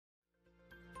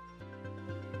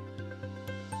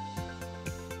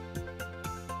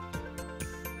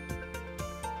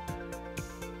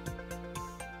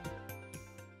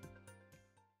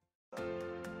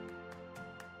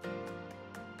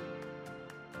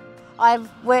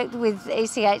I've worked with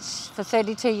ECH for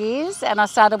 32 years and I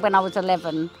started when I was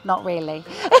 11, not really.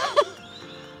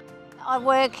 I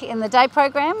work in the day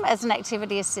program as an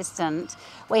activity assistant.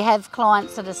 We have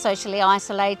clients that are socially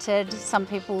isolated, some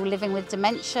people living with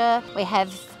dementia. We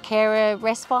have carer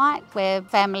respite where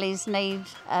families need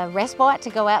a respite to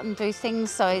go out and do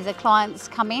things, so the clients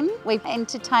come in. We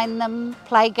entertain them,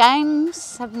 play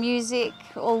games, have music,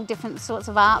 all different sorts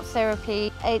of art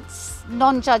therapy. It's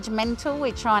non-judgmental.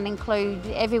 We try and include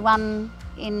everyone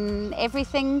in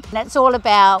everything. And it's all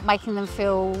about making them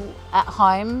feel at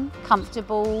home,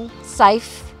 comfortable,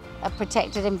 safe, a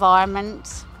protected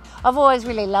environment. I've always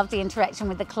really loved the interaction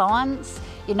with the clients.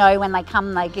 You know, when they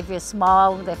come, they give you a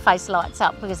smile, their face lights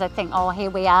up because they think, oh, here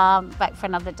we are, back for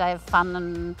another day of fun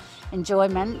and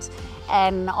enjoyment.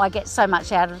 And I get so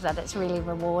much out of that, it's really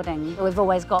rewarding. We've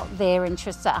always got their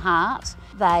interests at heart.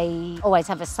 They always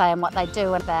have a say in what they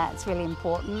do, and that's really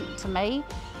important to me,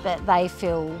 that they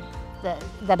feel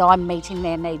that I'm meeting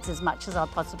their needs as much as I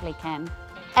possibly can.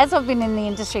 As I've been in the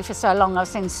industry for so long, I've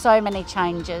seen so many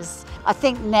changes. I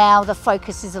think now the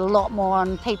focus is a lot more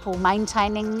on people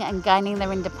maintaining and gaining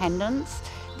their independence.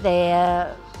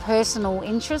 Their personal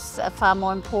interests are far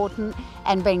more important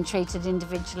and being treated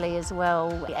individually as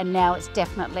well. And now it's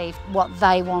definitely what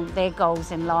they want, their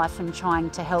goals in life, and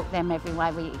trying to help them every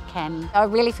way we can. I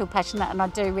really feel passionate and I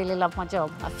do really love my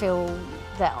job. I feel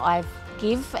that I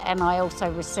give and I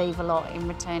also receive a lot in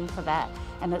return for that.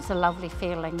 And it's a lovely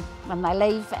feeling when they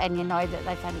leave and you know that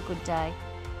they've had a good day.